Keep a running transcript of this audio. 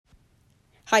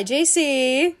Hi,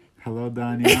 JC. Hello,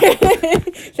 Dania.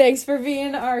 Thanks for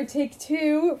being our take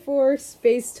 2 for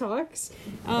Space Talks.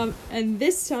 And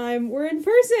this time we're in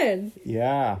person.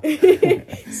 Yeah.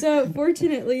 So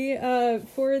fortunately,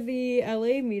 for the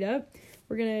LA meetup,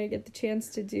 we're going to get the chance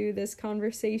to do this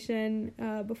conversation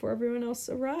before everyone else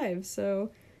arrives.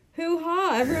 So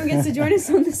hoo-ha! Everyone gets to join us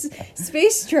on this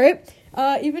space trip,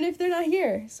 even if they're not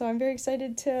here. So I'm very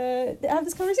excited to have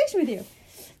this conversation with you.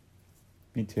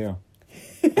 Me too.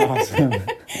 Awesome.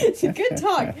 Good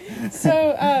talk.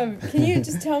 So, can you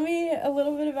just tell me a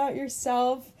little bit about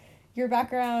yourself, your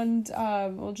background?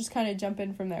 We'll just kind of jump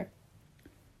in from there.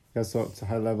 Yeah, so it's a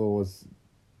high level. Was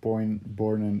born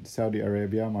in Saudi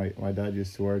Arabia. My dad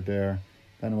used to work there.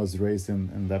 Then was raised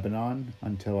in Lebanon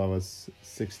until I was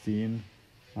 16.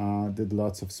 Did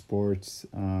lots of sports.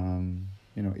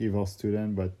 Evil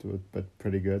student, but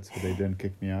pretty good. So they didn't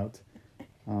kick me out.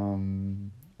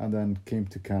 And then came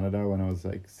to Canada when I was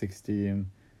like 16,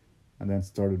 and then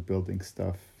started building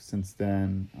stuff. Since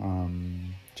then,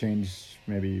 changed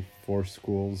maybe 4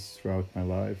 schools throughout my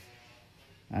life,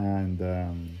 and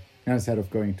instead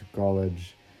of going to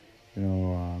college,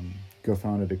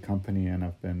 co-founded a company, and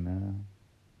I've been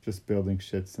just building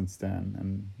shit since then,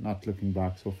 and not looking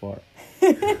back so far.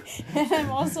 And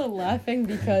I'm also laughing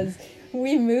because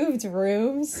we moved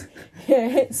rooms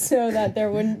so that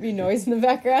there wouldn't be noise in the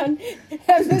background.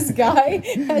 And this guy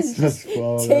has just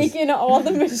taken all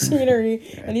the machinery,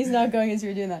 and he's not going as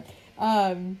you're doing that.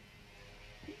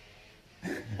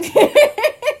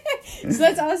 So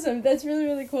that's awesome. That's really,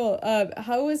 really cool.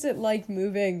 How was it like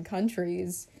moving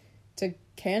countries to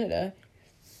Canada?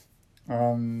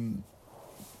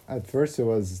 At first it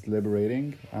was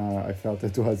liberating. I felt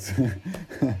it was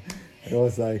it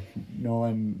was like no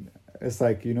one. It's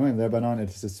like, in Lebanon,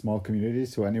 it's a small community,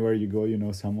 so anywhere you go, you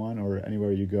know someone, or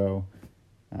anywhere you go,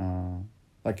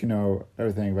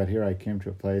 everything. But here I came to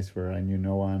a place where I knew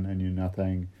no one, I knew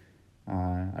nothing.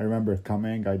 I remember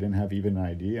coming, I didn't have even an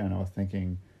ID, and I was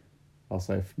thinking,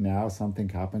 also, if now something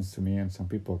happens to me and some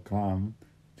people come,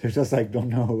 they just don't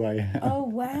know who I am. Oh,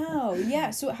 wow. Yeah,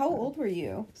 so how old were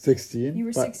you? 16. You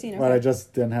were 16, okay. But I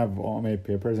just didn't have all my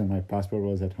papers, and my passport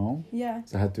was at home. Yeah.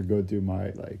 So I had to go do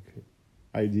my,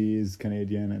 IDs,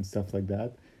 Canadian and stuff like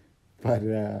that. But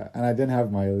and I didn't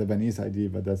have my Lebanese ID,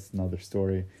 but that's another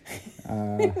story.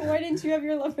 Why didn't you have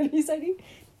your Lebanese ID?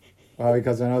 Well,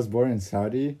 because when I was born in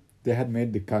Saudi, they had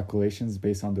made the calculations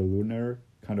based on the lunar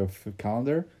kind of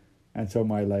calendar, and so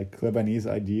my Lebanese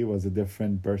ID was a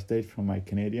different birth date from my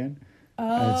Canadian.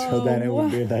 And so then it would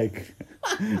be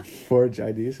forged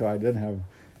ID. So I didn't have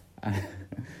a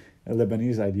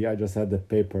Lebanese ID. I just had the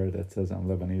paper that says I'm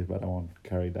Lebanese, but I won't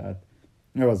carry that.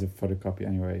 It was a photocopy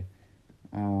anyway.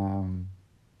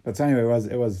 But anyway,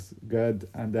 it was good.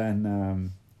 And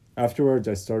then afterwards,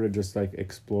 I started just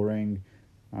exploring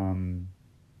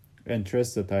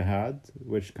interests that I had,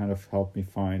 which kind of helped me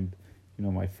find,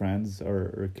 my friends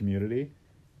or community.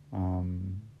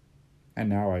 And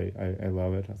now I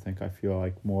love it. I think I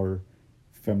feel more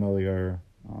familiar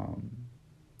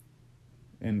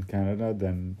in Canada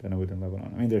than I would in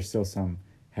Lebanon. I mean, there's still some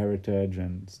heritage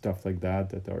and stuff like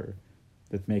that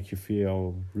make you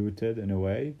feel rooted in a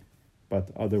way, but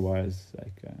otherwise,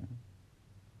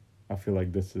 I feel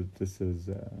like this is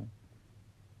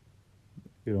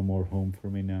more home for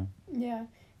me now. Yeah.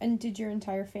 And did your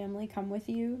entire family come with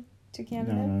you to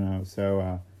Canada? No. So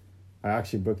I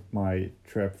actually booked my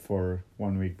trip for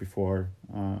 1 week before.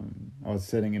 I was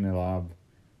sitting in a lab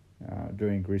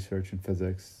doing research in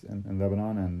physics in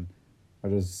Lebanon, and I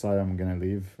just decided I'm going to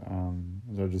leave.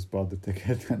 So I just bought the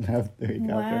ticket and left the week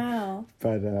after. Wow.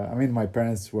 But, my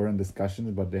parents were in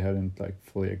discussions, but they hadn't,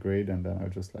 fully agreed. And then I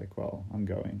was just well, I'm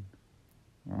going.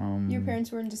 Your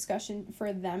parents were in discussion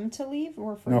for them to leave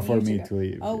or for no, you for me to to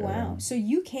leave. Oh, yeah. Wow. So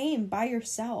you came by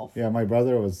yourself. Yeah, my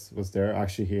brother was there.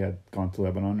 Actually, he had gone to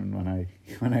Lebanon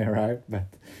when I arrived.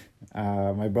 But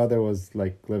my brother was,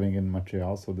 living in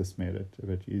Montreal, so this made it a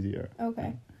bit easier.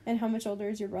 Okay. And how much older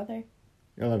is your brother?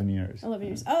 11 years. 11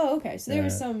 years. Oh, okay. So there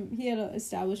was he had an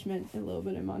establishment a little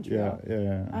bit in Montreal.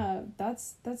 Yeah.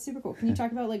 That's super cool. Can you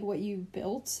talk about what you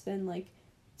built then?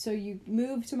 So you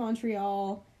moved to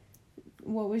Montreal.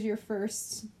 What was your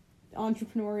first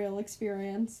entrepreneurial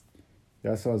experience?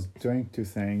 Yeah, so I was doing 2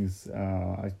 things.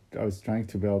 I was trying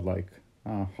to build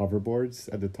hoverboards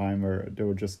at the time where they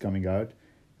were just coming out,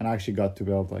 and I actually got to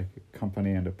build a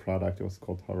company and a product. It was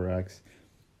called HoverX.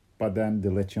 But then the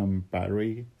lithium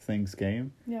battery things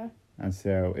came. Yeah. And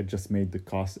so it just made the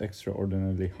cost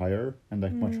extraordinarily higher and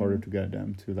much harder to get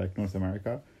them to North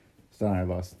America. So then I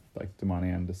lost the money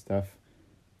and the stuff.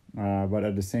 But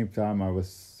at the same time, I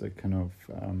was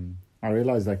I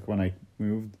realized when I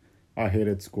moved. I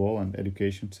hated school and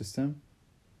education system.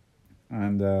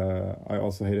 And I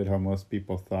also hated how most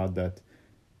people thought that,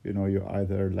 you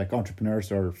either like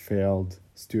entrepreneurs or failed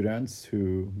students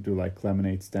who do like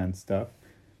lemonade stand stuff.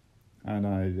 And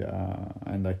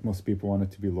and like most people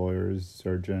wanted to be lawyers,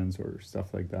 surgeons, or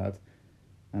stuff like that.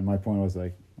 And my point was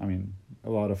like, I mean, a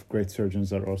lot of great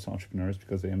surgeons are also entrepreneurs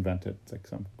because they invented like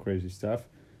some crazy stuff.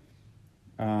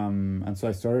 And so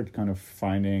I started kind of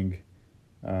finding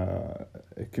a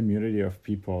community of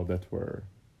people that were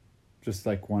just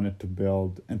like wanted to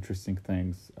build interesting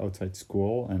things outside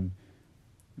school and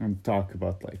talk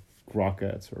about like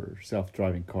rockets or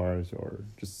self-driving cars or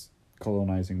just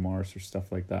colonizing Mars or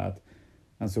stuff like that.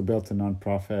 And so built a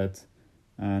nonprofit,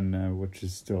 and which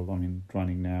is still, I mean,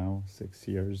 running now 6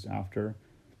 years after.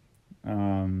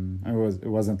 It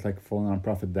wasn't like full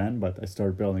nonprofit then, but I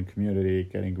started building community,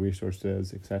 getting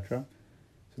resources, etc.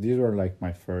 So these were like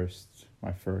my first,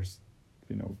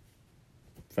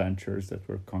 ventures that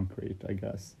were concrete, I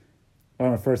guess.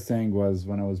 Well, my first thing was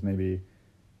when I was maybe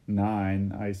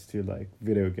 9, I used to like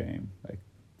video game, like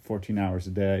 14 hours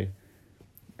a day.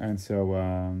 And so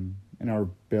in our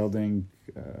building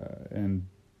in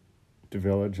the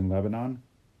village in Lebanon,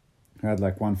 I had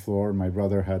like one floor. My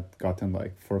brother had gotten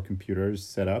like 4 computers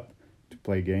set up to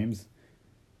play games.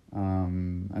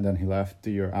 And then he left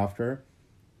the year after.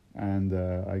 And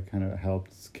I kind of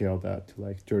helped scale that to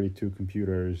like 32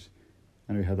 computers.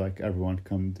 And we had like everyone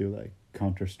come do like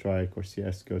Counter-Strike or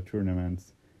CSGO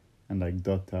tournaments and like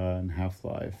Dota and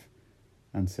Half-Life.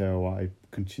 And so I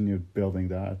continued building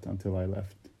that until I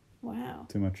left. Wow.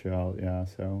 To Montreal, yeah.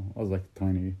 So I was like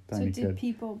tiny kid. So did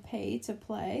people pay to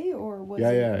play, or was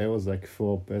it was like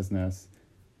full business.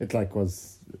 It like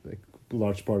was like a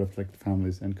large part of like the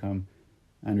family's income,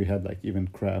 and we had like even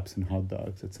crepes and hot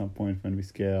dogs at some point when we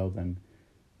scaled, and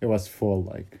it was full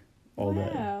like all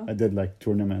day. I did like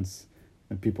tournaments,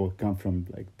 and people would come from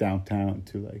like downtown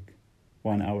to like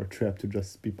 1 hour trip to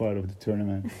just be part of the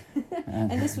tournament.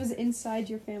 And this was inside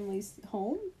your family's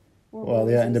home?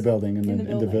 In the building,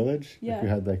 in the village. Yeah. Like we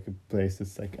had like a place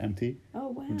that's like empty. Oh,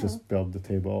 wow. We just build the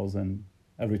tables, and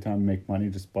every time we make money,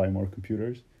 just buy more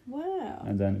computers. Wow.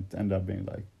 And then it ended up being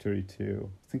like 32,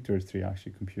 I think 33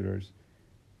 actually computers.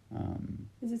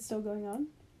 Is it still going on?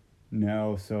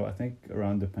 No, so I think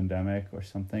around the pandemic or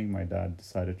something, my dad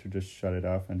decided to just shut it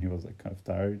off, and he was like kind of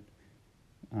tired.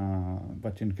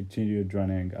 But it continued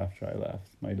running after I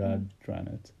left. My dad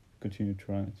continued to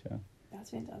run it, yeah. That's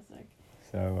fantastic.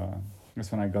 So that's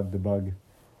when I got the bug.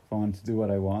 If I want to do what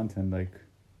I want and like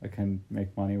I can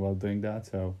make money while doing that,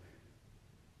 so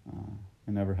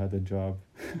I never had a job.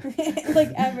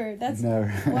 Like ever. That's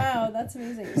never. Wow, that's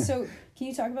amazing. So can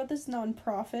you talk about this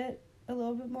nonprofit a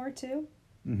little bit more too?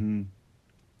 Mm-hmm.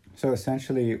 So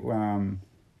essentially,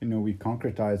 we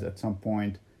concretized at some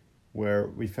point where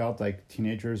we felt like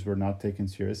teenagers were not taken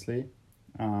seriously,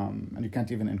 and you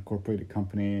can't even incorporate a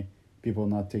company. People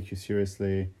not take you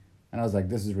seriously. And I was like,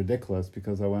 this is ridiculous,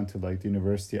 because I went to like the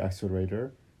university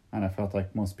accelerator and I felt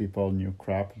like most people knew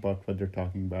crap about what they're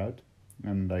talking about.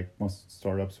 And like most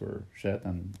startups were shit.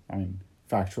 And I mean,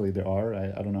 factually they are.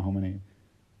 I don't know how many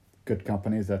good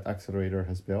companies that accelerator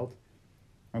has built.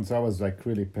 And so I was like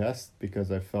really pissed because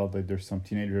I felt like there's some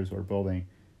teenagers who are building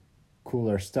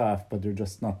cooler stuff, but they're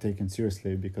just not taken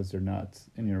seriously because they're not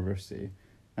in university.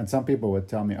 And some people would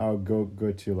tell me, oh, go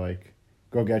get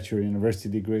your university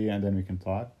degree and then we can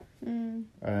talk.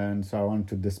 And so I wanted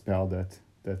to dispel that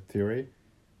theory,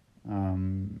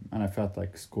 and I felt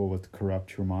like school would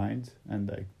corrupt your mind and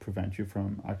like prevent you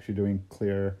from actually doing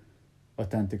clear,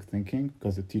 authentic thinking,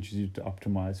 because it teaches you to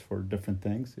optimize for different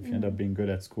things. If you end up being good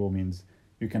at school, means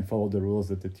you can follow the rules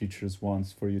that the teachers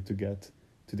wants for you to get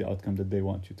to the outcome that they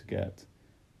want you to get.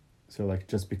 So like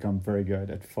just become very good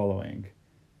at following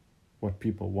what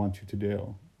people want you to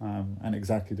do, and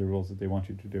exactly the rules that they want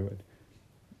you to do it.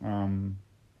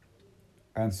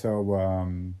 And so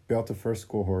built the first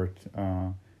cohort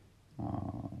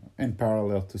in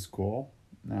parallel to school,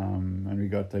 and we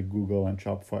got like Google and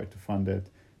Shopify to fund it,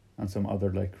 and some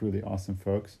other like really awesome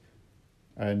folks,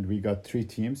 and we got 3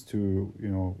 teams to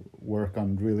work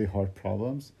on really hard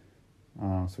problems.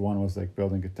 So one was like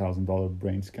building $1,000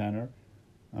 brain scanner,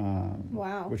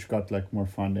 wow, which got like more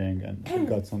funding and it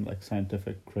got some like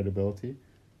scientific credibility.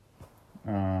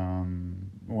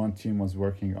 One team was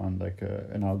working on like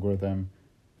an algorithm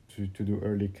to do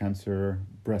early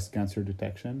breast cancer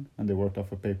detection, and they worked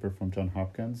off a paper from Johns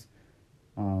Hopkins.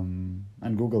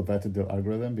 And Google vetted the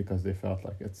algorithm because they felt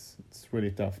like it's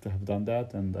really tough to have done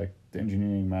that, and like the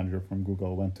engineering manager from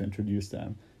Google went to introduce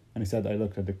them, and he said, I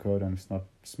looked at the code and it's not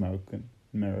smoke and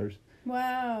mirrors.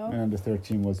 Wow. And the third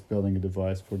team was building a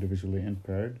device for the visually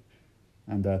impaired.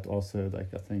 And that also,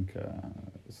 like, I think,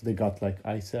 so they got, like,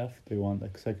 ISEF. They won,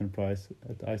 like, second prize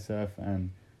at ISEF.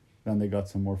 And then they got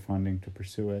some more funding to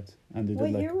pursue it. And they What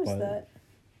did, like, year was that?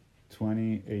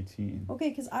 2018. Okay,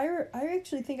 because I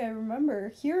actually think I remember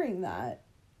hearing that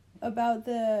about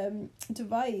the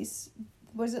device.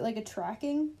 Was it like a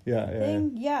tracking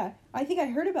thing? Yeah, I think I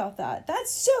heard about that.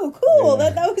 That's so cool.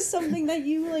 Yeah. That was something that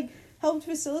you like helped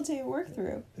facilitate and work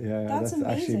through. Yeah, That's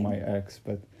actually amazing. my ex,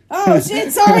 but... Oh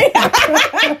shit! Sorry.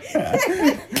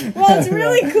 Well, it's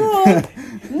really cool.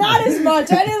 Not as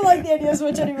much. I didn't like the idea as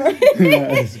much anymore.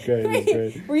 Yeah, it's great. It's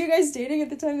great. Were you guys dating at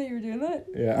the time that you were doing that?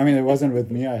 Yeah, I mean, it wasn't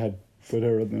with me. I had put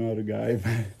her with another guy.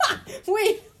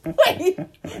 Wait.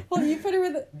 Well, you put her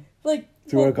with like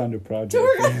to work on the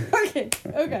project.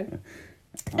 Okay.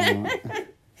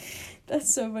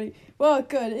 That's so funny. Well,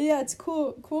 good. Yeah, it's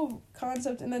cool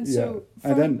concept. And then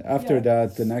and then after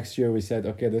that, the next year we said,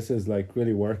 okay, this is like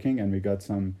really working, and we got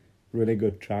some really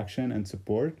good traction and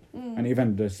support. And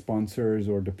even the sponsors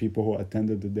or the people who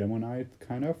attended the demo night,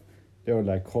 kind of, they were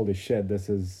like, holy shit, this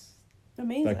is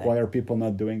amazing. Like, why are people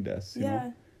not doing this? You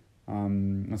know?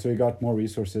 And so we got more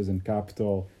resources and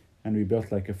capital, and we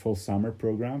built like a full summer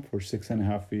program for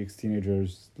 6.5 weeks.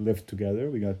 Teenagers lived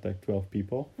together. We got like 12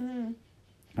 people.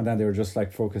 And then they were just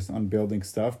like focused on building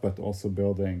stuff, but also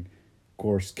building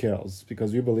core skills,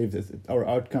 because we believe that our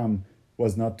outcome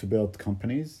was not to build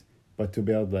companies, but to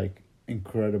build like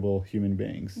incredible human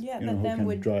beings. Yeah, you know, that then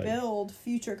would drive. Build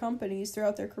future companies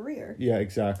throughout their career. Yeah,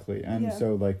 exactly. And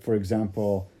so like, for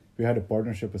example, we had a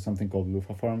partnership with something called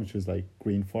Lufa Farm, which is like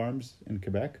green farms in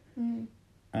Quebec.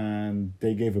 And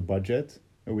they gave a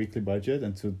weekly budget.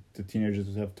 And so the teenagers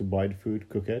would have to buy the food,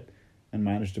 cook it, and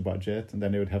manage the budget, and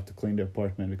then they would have to clean the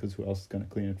apartment, because who else is going to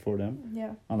clean it for them?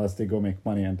 Yeah. Unless they go make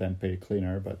money and then pay a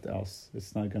cleaner, but else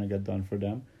it's not going to get done for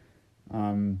them.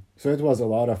 So it was a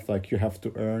lot of like, you have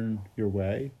to earn your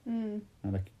way. And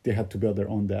like, they had to build their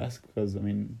own desk, because I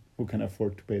mean, who can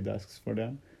afford to pay desks for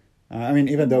them? I mean,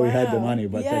 even though we had the money,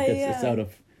 but it's out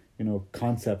of,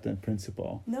 concept and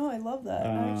principle. No, I love that,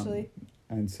 actually.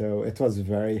 And so it was a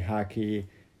very hacky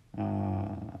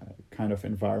kind of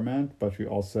environment, but we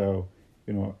also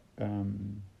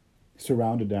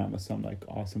surrounded them with some like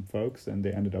awesome folks, and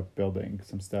they ended up building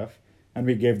some stuff, and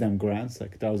we gave them grants,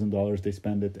 like $1,000. They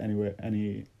spend it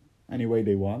any way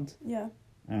they want. Yeah.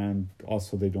 And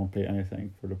also they don't pay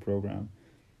anything for the program.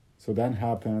 So then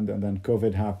happened, and then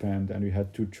COVID happened, and we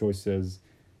had two choices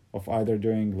of either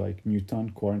doing like Newton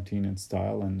quarantine in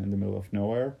style and in the middle of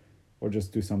nowhere, or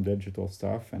just do some digital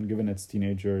stuff. And given it's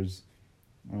teenagers,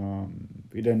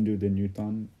 we didn't do the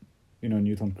Newton.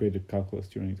 Newton created calculus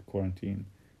during the quarantine,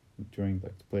 during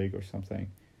like the plague or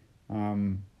something.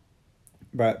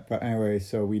 But anyway,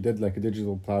 so we did like a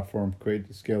digital platform,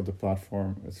 scaled the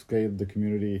platform, scaled the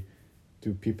community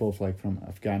to people like from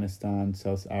Afghanistan,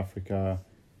 South Africa,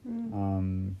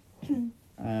 and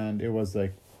it was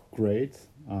like great.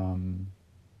 And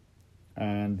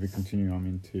we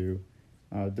continue,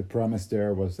 the premise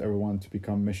there was everyone to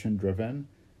become mission driven,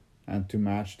 and to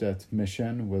match that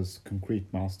mission was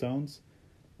concrete milestones.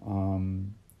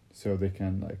 So they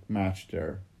can like match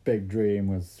their big dream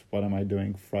with what am I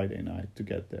doing Friday night to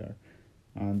get there.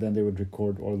 And then they would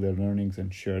record all their learnings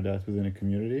and share that within a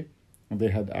community. And they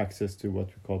had access to what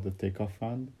we call the takeoff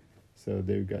fund. So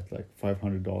they would get like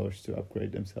 $500 to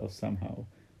upgrade themselves somehow.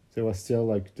 So it was still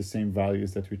like the same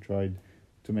values that we tried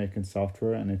to make in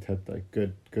software, and it had like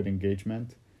good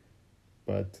engagement.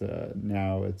 But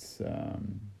now it's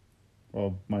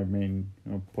my main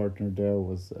partner there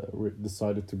was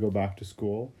decided to go back to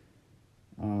school,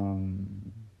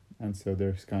 and so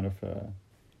there's kind of a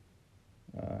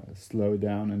slow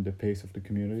down in the pace of the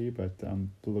community. But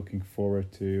I'm looking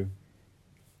forward to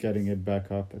getting it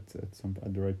back up at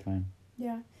the right time.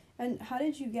 Yeah. And how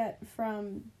did you get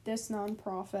from this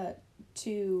nonprofit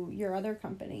to your other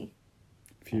company?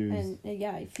 Fuse.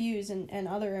 And Fuse and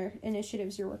other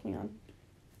initiatives you're working on.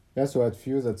 Yeah, so at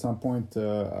Fuse, at some point,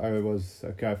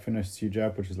 I finished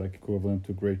CJAP, which is like equivalent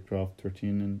to grade 12,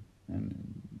 13,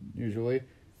 and usually.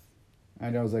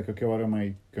 And I was like, okay, what am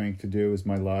I going to do with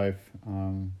my life?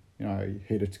 I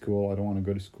hated school. I don't want to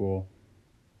go to school.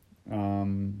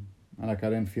 And I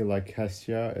didn't feel like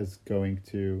Hestia is going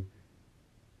to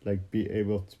be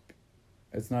able to,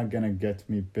 it's not going to get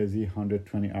me busy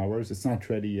 120 hours. It's not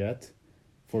ready yet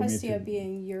for Hestia me to...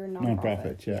 being your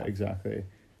nonprofit. Yeah, exactly.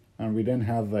 And we didn't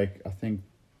have I think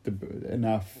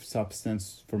enough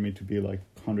substance for me to be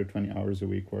 120 hours a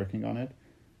week working on it.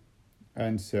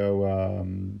 And so,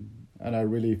 and I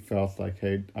really felt like,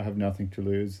 hey, I have nothing to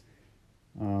lose.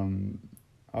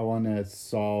 I want to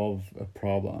solve a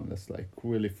problem that's like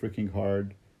really freaking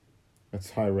hard.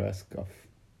 That's high risk of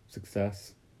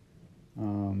success.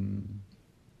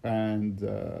 And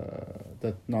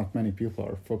that not many people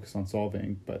are focused on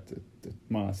solving, but it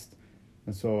must.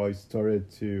 And so I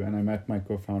started to, and I met my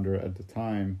co-founder at the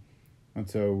time, and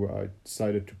so I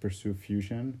decided to pursue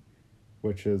fusion,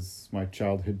 which is my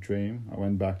childhood dream. I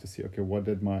went back to see, okay, what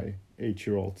did my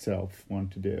 8-year-old self want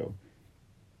to do?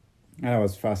 And I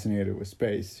was fascinated with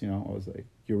space, I was like,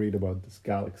 you read about this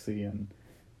galaxy and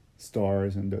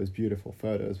stars and those beautiful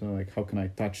photos, and like, how can I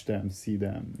touch them, see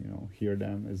them, hear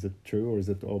them? Is it true or is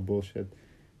it all bullshit?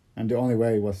 And the only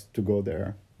way was to go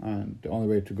there, and the only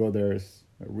way to go there is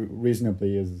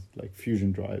reasonably is like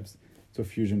fusion drives, so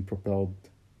fusion propelled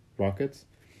rockets,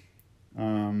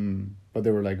 but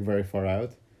they were like very far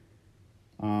out.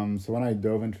 So when I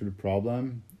dove into the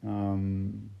problem,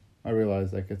 I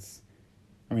realized like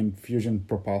fusion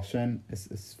propulsion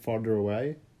is farther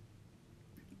away,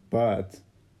 but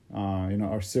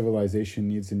our civilization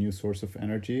needs a new source of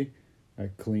energy,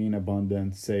 clean,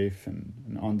 abundant, safe,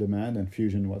 and on demand. And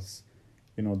fusion was,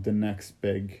 the next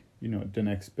big,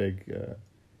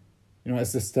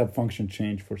 it's a step function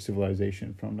change for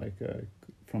civilization from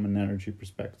from an energy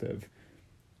perspective.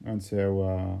 And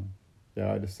so,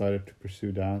 I decided to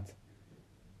pursue that,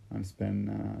 and it's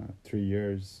been 3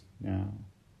 years now.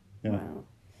 Yeah. Wow.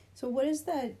 So what does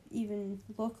that even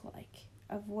look like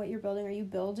of what you're building? Are you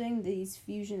building these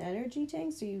fusion energy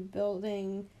tanks? Are you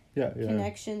building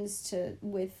connections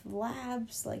with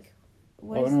labs? Like,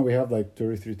 what no, we have like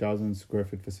 33,000 square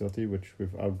foot facility, which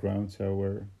we've outgrown. So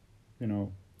we're,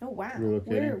 Oh wow!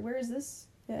 relocating. Where is this?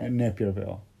 In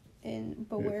Napierville.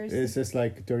 Where is it's just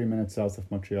like 30 minutes south of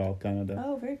Montreal, Canada.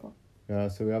 Oh, very cool. Yeah,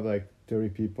 so we have like 30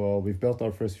 people. We've built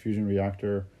our first fusion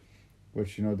reactor,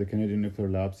 which the Canadian Nuclear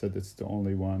Lab said it's the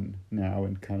only one now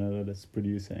in Canada that's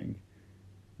producing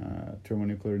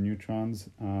thermonuclear neutrons.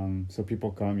 So people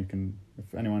come. You can,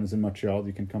 if anyone is in Montreal,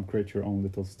 you can come create your own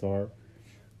little star.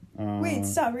 Wait,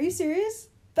 stop! Are you serious?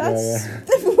 That's yeah.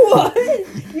 What?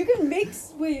 You can make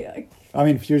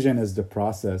fusion is the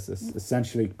process. It's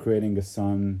essentially creating a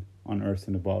sun on Earth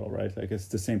in a bottle, right? Like, it's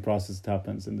the same process that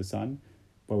happens in the sun,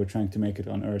 but we're trying to make it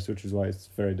on Earth, which is why it's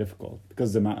very difficult,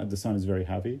 because the sun is very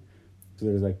heavy, so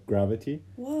there's like gravity.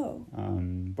 Whoa.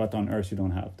 But on Earth you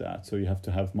don't have that, so you have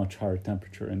to have much higher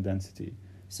temperature and density.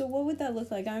 So what would that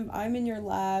look like? I'm in your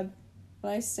lab.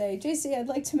 When I say, JC, I'd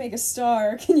like to make a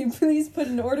star, can you please put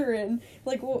an order in?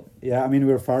 Like, what? Yeah,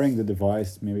 we're firing the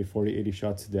device maybe 40, 80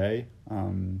 shots a day.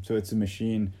 So it's a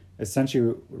machine.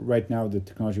 Essentially, right now, the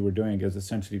technology we're doing is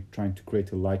essentially trying to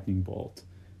create a lightning bolt.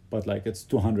 But, like, it's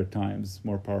 200 times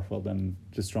more powerful than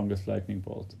the strongest lightning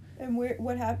bolt. And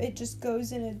what happens? It just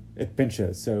goes in a... It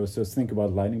pinches. So think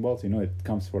about lightning bolt. It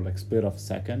comes for, like, split of a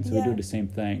second. So we do the same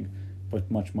thing, but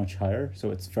much, much higher.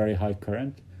 So it's very high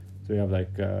current. So we have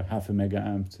like half a mega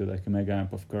amp to like a mega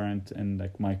amp of current in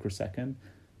like microsecond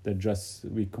that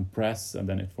we compress, and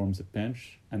then it forms a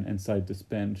pinch, and inside this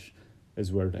pinch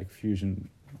is where like fusion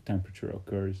temperature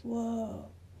occurs. Whoa.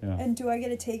 Yeah. And do I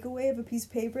get a takeaway of a piece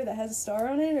of paper that has a star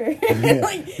on it, or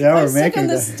we're making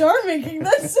the star making?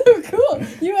 That's so cool.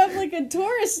 You have like a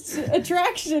tourist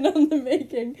attraction on the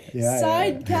making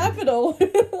side capital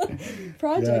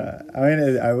project.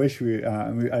 Yeah, I wish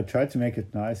I tried to make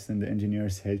it nice, and the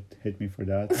engineers hate me for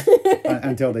that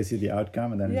until they see the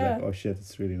outcome, and then it's like, oh shit,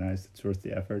 it's really nice. It's worth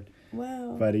the effort.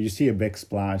 Wow. But you see a big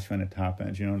splash when it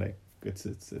happens. Like it's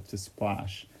a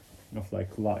splash of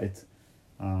like light.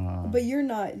 But you're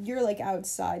not. You're like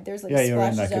outside. There's like a splash you're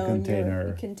in like zone. a container.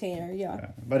 A container, yeah.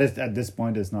 But at this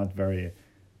point, it's not very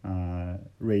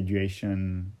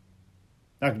radiation.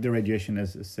 Like, the radiation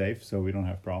is safe, so we don't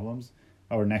have problems.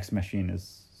 Our next machine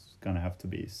is gonna have to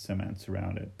be cement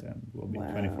surrounded, and will be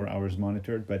 24 hours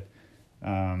monitored. But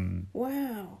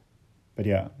wow. But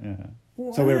yeah.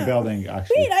 Wow. So we're building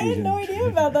actually. Wait, I had no idea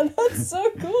about that. That's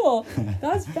so cool.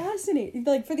 That's fascinating.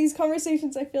 Like, for these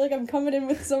conversations, I feel like I'm coming in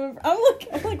with some. I'm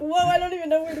like, whoa! I don't even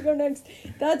know where to go next.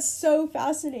 That's so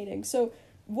fascinating. So,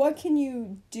 what can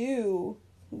you do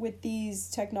with these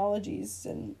technologies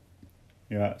and?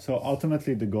 Yeah. So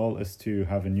ultimately, the goal is to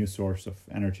have a new source of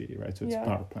energy, right? So it's a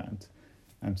power plant,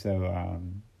 and so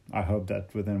I hope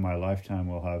that within my lifetime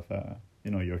we'll have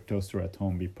your toaster at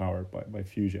home be powered by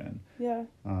fusion. Yeah.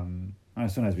 And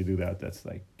as soon as we do that, that's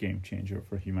like game changer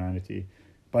for humanity.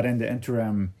 But in the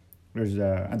interim, there's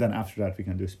and then after that we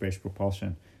can do space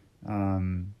propulsion.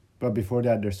 But before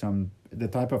that, there's the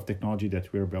type of technology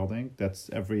that we're building. That's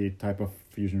every type of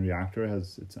fusion reactor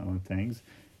has its own things.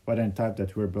 But in type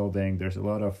that we're building, there's a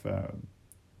lot of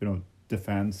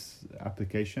defense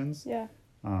applications. Yeah.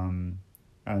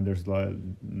 and there's a lot of,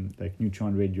 like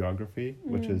neutron radiography,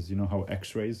 which is how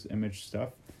X-rays image stuff.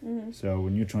 So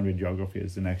neutron radiography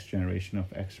is the next generation of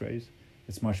X-rays.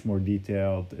 It's much more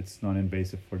detailed. It's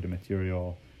non-invasive for the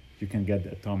material. You can get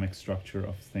the atomic structure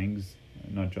of things,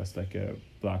 not just like a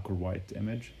black or white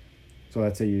image. So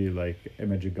let's say you like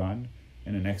image a gun.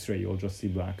 In an X-ray, you'll just see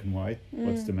black and white.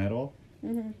 What's the metal?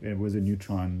 With a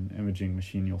neutron imaging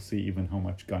machine, you'll see even how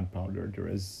much gunpowder there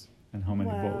is and how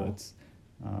many bullets.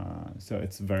 So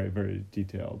it's very, very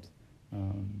detailed,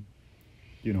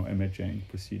 imaging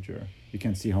procedure. You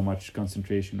can see how much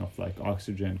concentration of like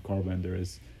oxygen, carbon there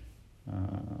is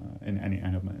in any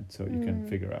element, so you can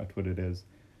figure out what it is.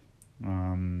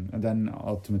 And then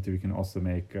ultimately we can also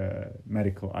make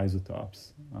medical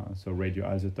isotopes, so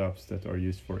radioisotopes that are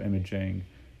used for imaging,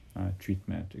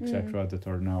 treatment, etc., that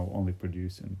are now only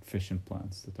produced in fission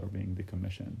plants that are being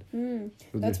decommissioned.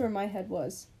 So that's where my head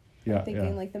was. I'm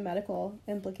thinking like the medical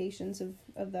implications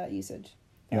of that usage.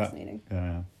 Fascinating.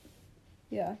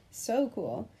 Yeah, so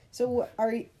cool. So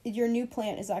your new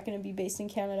plant, is that going to be based in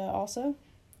Canada also?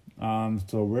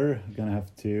 So we're gonna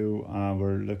have two.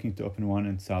 We're looking to open one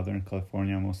in Southern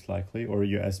California, most likely, or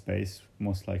US based,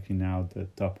 most likely. Now the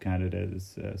top candidate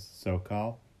is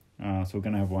SoCal. So we're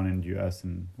gonna have one in the US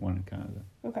and one in Canada.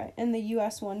 Okay, and the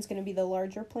US one's gonna be the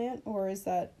larger plant, or is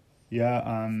that?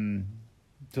 Yeah.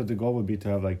 So the goal would be to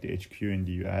have like the HQ in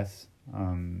the US.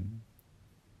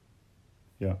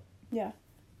 Yeah. Yeah,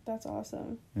 that's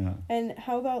awesome. Yeah. And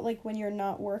how about like when you're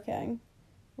not working?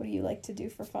 What do you like to do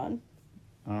for fun?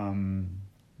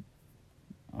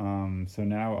 So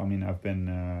now, I've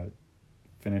been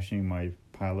finishing my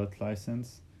pilot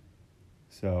license,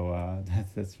 so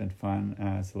that's been fun.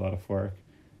 It's a lot of work.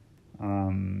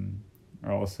 I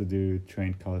also do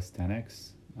train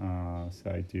calisthenics,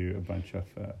 so I do a bunch of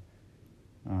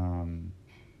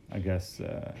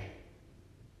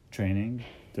training,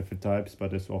 different types,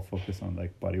 but it's all focused on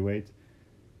like body weight.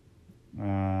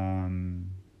 And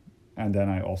then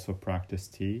I also practice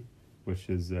tea, which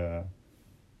is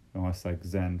almost like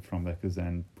Zen, from like a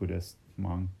Zen Buddhist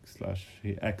monk /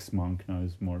 ex-monk. Now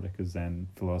is more like a Zen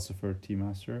philosopher, tea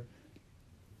master.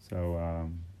 So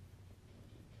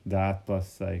that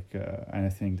plus like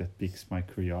anything that piques my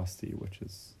curiosity, which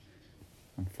is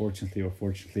unfortunately or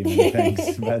fortunately many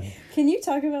things. But can you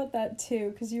talk about that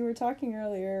too? Because you were talking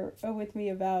earlier with me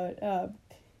about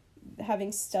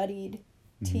having studied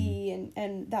tea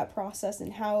and that process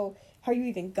and how you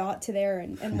even got to there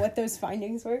and what those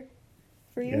findings were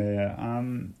for you.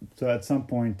 So at some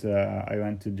point I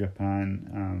went to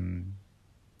Japan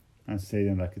and stayed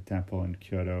in like a temple in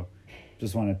Kyoto.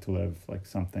 Just wanted to live like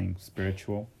something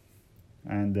spiritual,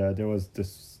 and there was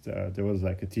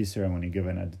like a tea ceremony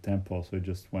given at the temple, so I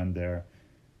just went there.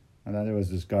 And then there was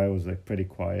this guy who was like pretty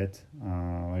quiet.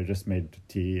 I just made the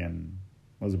tea and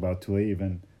was about to leave,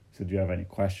 and said, "Do you have any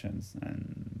questions?"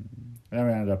 And then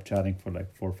we ended up chatting for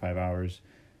like 4 or 5 hours.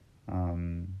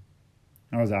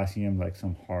 I was asking him like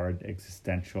some hard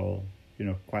existential,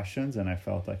 questions, and I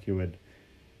felt like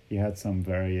he had some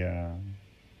very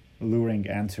alluring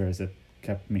answers that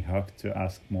kept me hooked to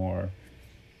ask more.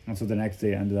 And so the next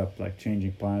day I ended up like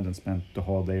changing plans and spent the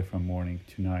whole day from morning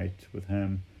to night with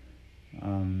him.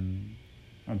 And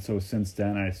so since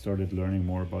then I started learning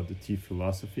more about the tea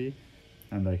philosophy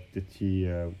and like the tea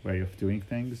way of doing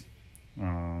things.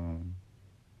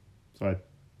 So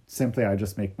I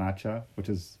just make matcha, which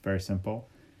is very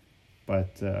simple,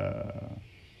 but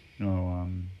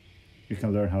you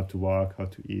can learn how to walk, how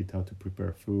to eat, how to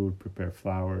prepare food, prepare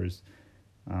flowers,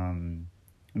 and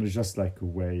it's just like a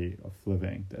way of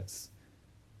living that's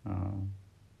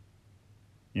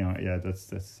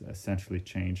that's essentially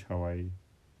changed how I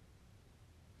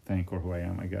think or who I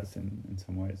am, I guess, in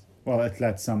some ways. Well, it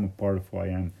let some part of who I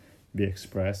am be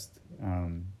expressed,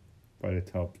 but it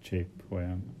helped shape who I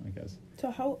am, I guess. So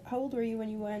how old were you when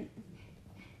you went?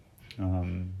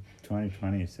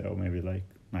 2020, so maybe like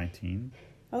 19.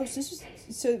 Oh, so this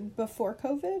was before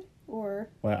COVID, or?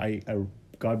 Well, I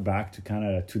got back to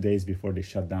Canada 2 days before they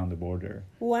shut down the border.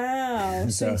 Wow.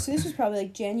 so this was probably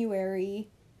like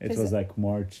January. It was like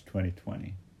March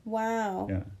 2020. Wow.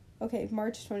 Yeah. Okay,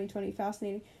 March 2020.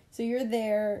 Fascinating. So you're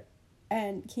there,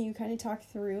 and can you kind of talk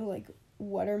through like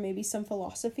what are maybe some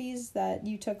philosophies that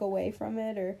you took away from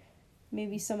it, or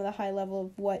maybe some of the high level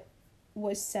of what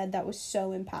was said that was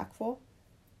so impactful?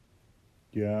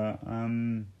 Yeah.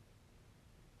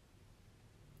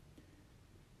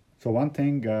 So one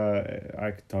thing,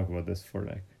 I could talk about this for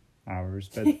like hours,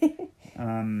 but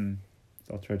so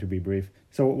I'll try to be brief.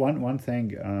 So one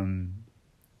thing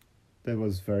that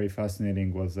was very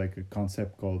fascinating was like a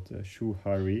concept called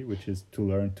shuhari, which is to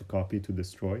learn, to copy, to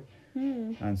destroy.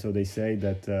 And so they say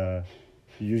that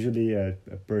usually a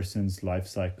person's life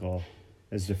cycle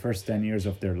is the first 10 years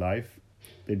of their life,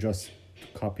 they just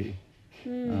copy.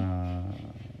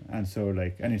 And so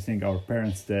like anything our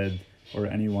parents did or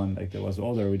anyone like that was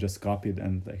older, we just copied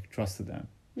and like trusted them,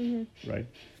 right?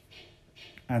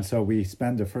 And so we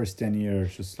spend the first 10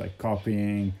 years just like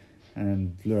copying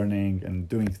and learning and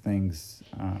doing things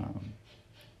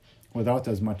without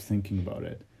as much thinking about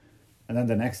it. And then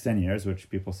the next 10 years, which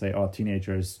people say, oh,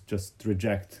 teenagers just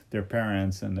reject their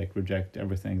parents and like reject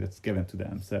everything that's given to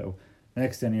them. So the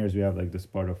next 10 years, we have like this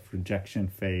part of rejection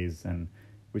phase, and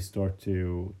we start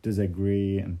to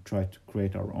disagree and try to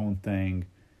create our own thing.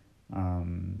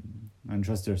 And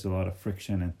just there's a lot of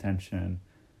friction and tension.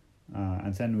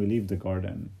 And then we leave the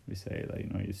garden. We say,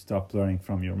 like, you stop learning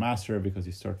from your master because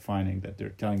you start finding that they're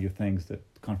telling you things that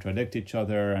contradict each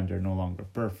other, and they're no longer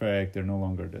perfect. They're no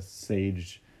longer the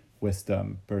sage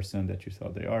wisdom person that you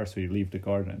thought they are. So you leave the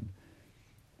garden.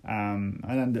 And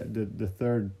then the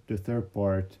third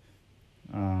part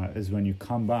is when you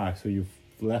come back. So you've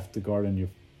left the garden.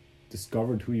 You've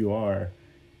discovered who you are.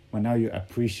 But now you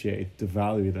appreciate the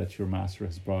value that your master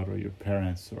has brought, or your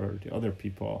parents, or the other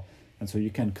people. And so you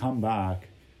can come back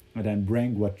and then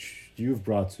bring what you've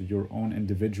brought to your own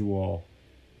individuality,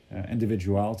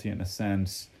 in a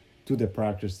sense, to the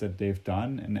practice that they've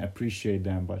done, and appreciate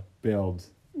them, but build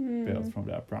from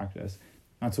that practice.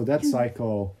 And so that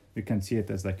cycle, we can see it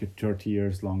as like a 30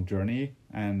 years long journey.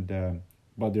 And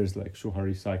but there's like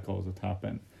Shuhari cycles that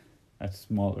happen at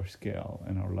smaller scale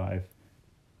in our life.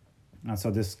 And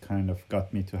so this kind of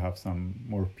got me to have some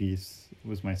more peace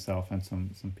with myself and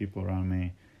some people around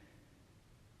me.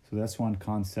 So that's one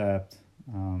concept.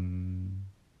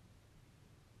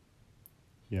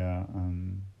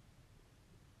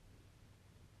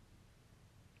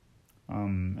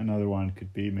 Another one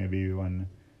could be maybe when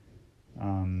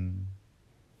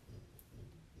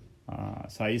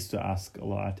so I used to ask a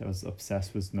lot. I was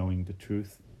obsessed with knowing the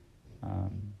truth.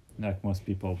 Like most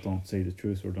people don't say the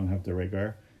truth or don't have the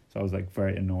rigor. So I was like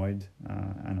very annoyed,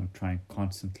 and I'm trying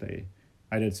constantly.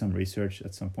 I did some research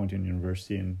at some point in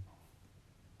university in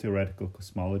theoretical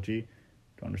cosmology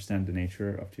to understand the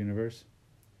nature of the universe.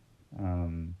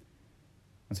 And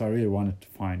so I really wanted to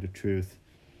find the truth.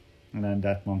 And then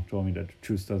that monk told me that the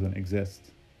truth doesn't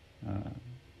exist.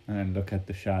 And then look at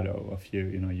the shadow of you.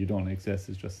 You don't exist.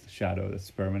 It's just a shadow that's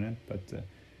permanent. But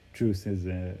truth is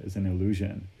an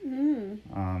illusion.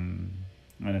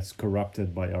 And it's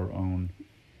corrupted by our own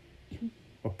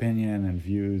opinion and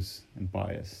views and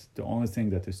bias. The only thing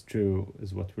that is true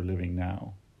is what we're living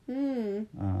now.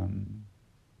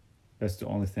 That's the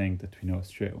only thing that we know is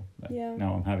true.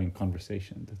 Now I'm having a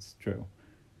conversation that's true.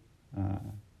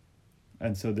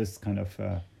 And so this kind of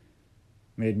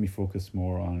made me focus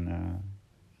more on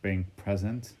being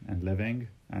present and living,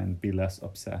 and be less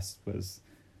obsessed with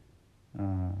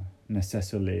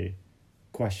necessarily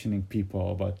questioning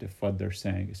people about if what they're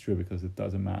saying is true, because it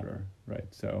doesn't matter, right?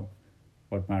 So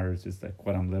what matters is like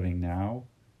what I'm living now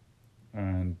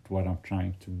and what I'm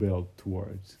trying to build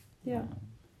towards.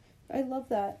 I love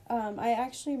that. I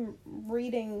actually am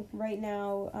reading right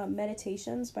now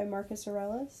Meditations by Marcus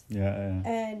Aurelius.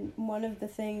 And one of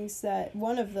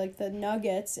the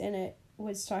nuggets in it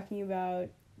was talking about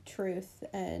truth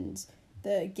and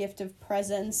the gift of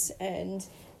presence, and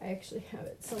I actually have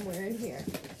it somewhere in here.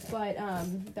 But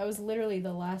that was literally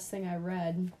the last thing I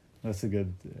read. That's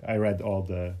I read all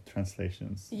the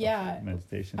translations. Of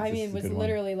Meditations. I mean, it was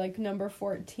literally like number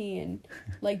 14.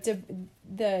 Like the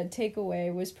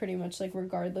takeaway was pretty much like,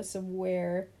 regardless of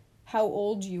how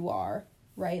old you are,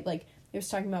 right? Like it was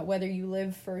talking about whether you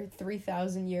live for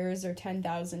 3,000 years or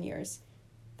 10,000 years.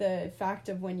 The fact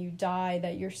of when you die,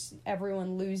 that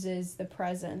everyone loses the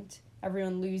present.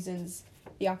 Everyone loses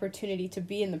the opportunity to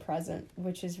be in the present,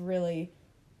 which is really...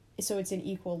 So it's an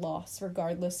equal loss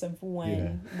regardless of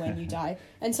when you die.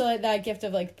 And so that gift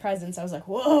of like presence, I was like,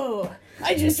 whoa,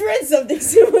 I just read something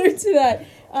similar to that.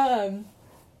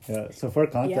 So for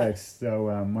context,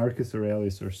 so Marcus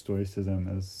Aurelius, or Stoicism,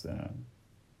 is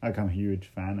like, I'm a huge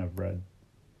fan. I've read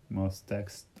most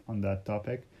texts on that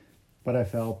topic, but I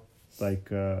felt like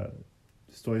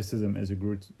Stoicism is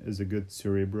a good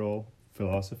cerebral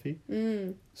philosophy.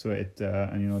 So it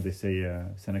and they say,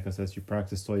 Seneca says, you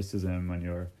practice Stoicism when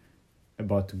you're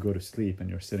about to go to sleep and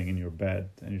you're sitting in your bed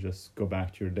and you just go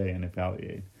back to your day and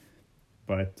evaluate.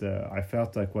 But I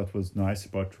felt like what was nice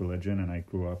about religion, and I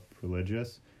grew up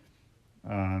religious,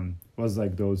 was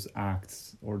like those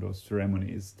acts or those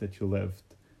ceremonies that you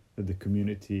lived, that the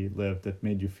community lived, that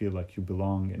made you feel like you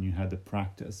belong, and you had a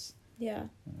practice.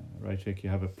 Right, like you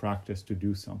have a practice to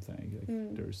do something.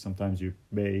 Like there's sometimes you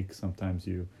bake, sometimes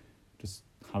you just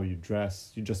how you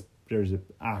dress. There's an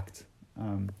act.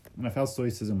 And I felt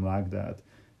Stoicism like that.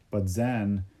 But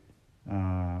Zen,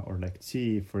 or like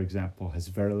Tea, for example, has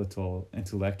very little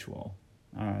intellectual.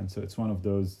 And so it's one of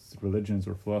those religions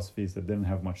or philosophies that didn't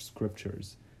have much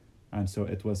scriptures. And so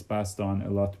it was passed on a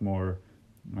lot more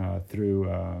through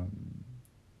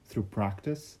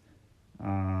practice.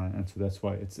 And so that's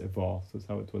why it's evolved. That's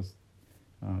how it was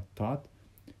taught.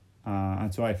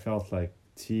 And so I felt like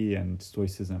Tea and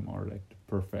Stoicism are like the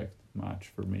perfect match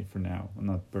for me for now. Well,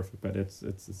 not perfect, but it's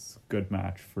a good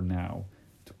match for now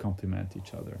to complement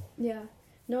each other. Yeah.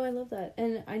 No, I love that.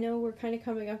 And I know we're kind of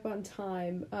coming up on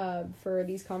time for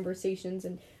these conversations.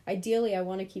 And ideally, I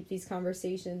want to keep these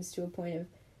conversations to a point of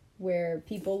where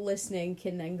people listening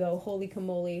can then go, holy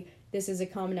camole, this is a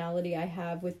commonality I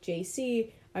have with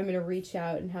JC. I'm going to reach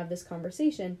out and have this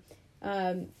conversation.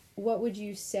 What would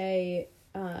you say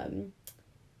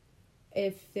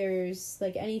if there's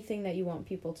like anything that you want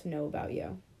people to know about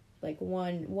you? Like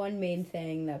one main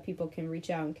thing that people can reach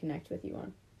out and connect with you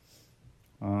on.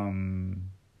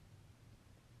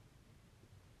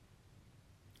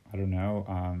 I don't know.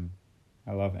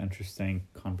 I love interesting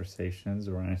conversations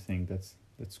or anything that's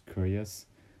curious.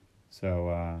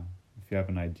 So if you have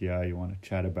an idea you want to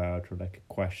chat about, or like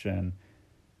a question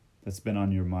that's been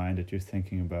on your mind that you're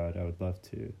thinking about, I would love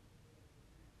to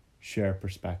share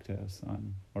perspectives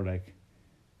on, or like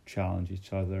challenge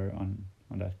each other on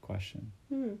that question.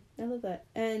 I love that.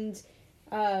 And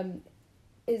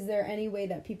is there any way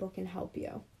that people can help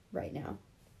you right now?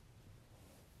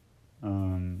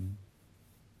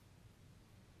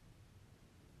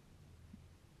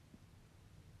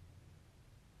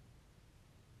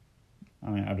 I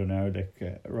mean, I don't know, like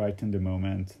right in the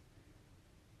moment,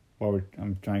 what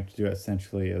I'm trying to do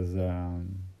essentially is,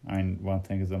 one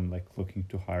thing is I'm like looking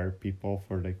to hire people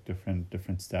for like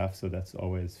different staff. So that's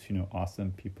always,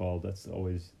 awesome people. That's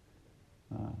always,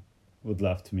 would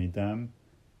love to meet them.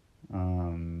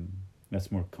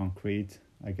 That's more concrete,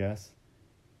 I guess.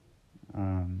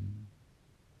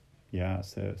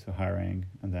 So hiring,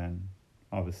 and then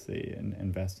obviously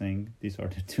investing. These are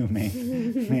the two main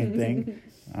thing.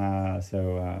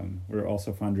 We're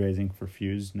also fundraising for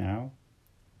Fuse now,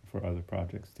 for other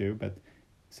projects too. But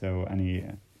so any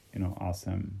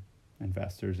awesome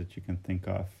investors that you can think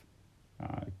of,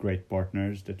 great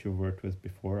partners that you've worked with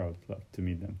before, I would love to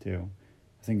meet them too.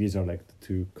 I think these are like the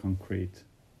two concrete,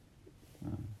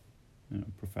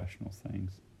 professional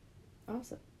things.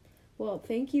 Awesome. Well,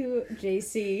 thank you,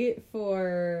 JC,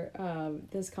 for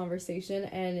this conversation.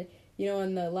 And,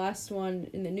 in the last one,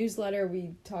 in the newsletter,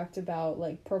 we talked about,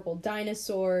 like, purple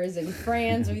dinosaurs and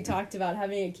France. We talked about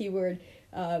having a keyword.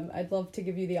 I'd love to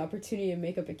give you the opportunity to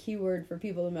make up a keyword for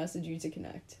people to message you to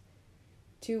connect.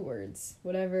 2 words,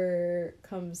 whatever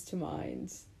comes to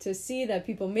mind, to see that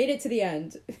people made it to the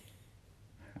end.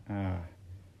 I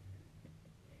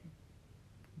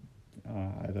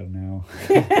don't know.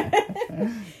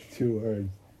 2 words.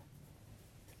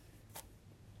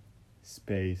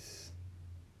 Space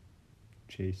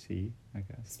JC, I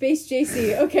guess. Space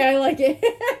JC. Okay, I like it.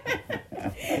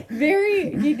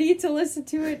 You need to listen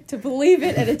to it to believe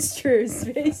it, and it's true.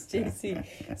 Space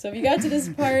JC. So if you got to this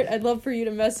part, I'd love for you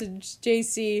to message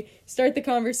JC, start the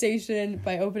conversation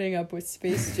by opening up with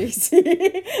Space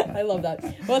JC. I love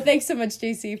that. Well, thanks so much,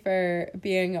 JC, for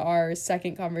being our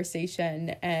second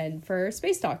conversation and for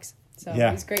Space Talks. So it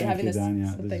was great having this. Thank you,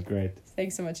 Danya. This is great.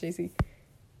 Thanks so much, JC.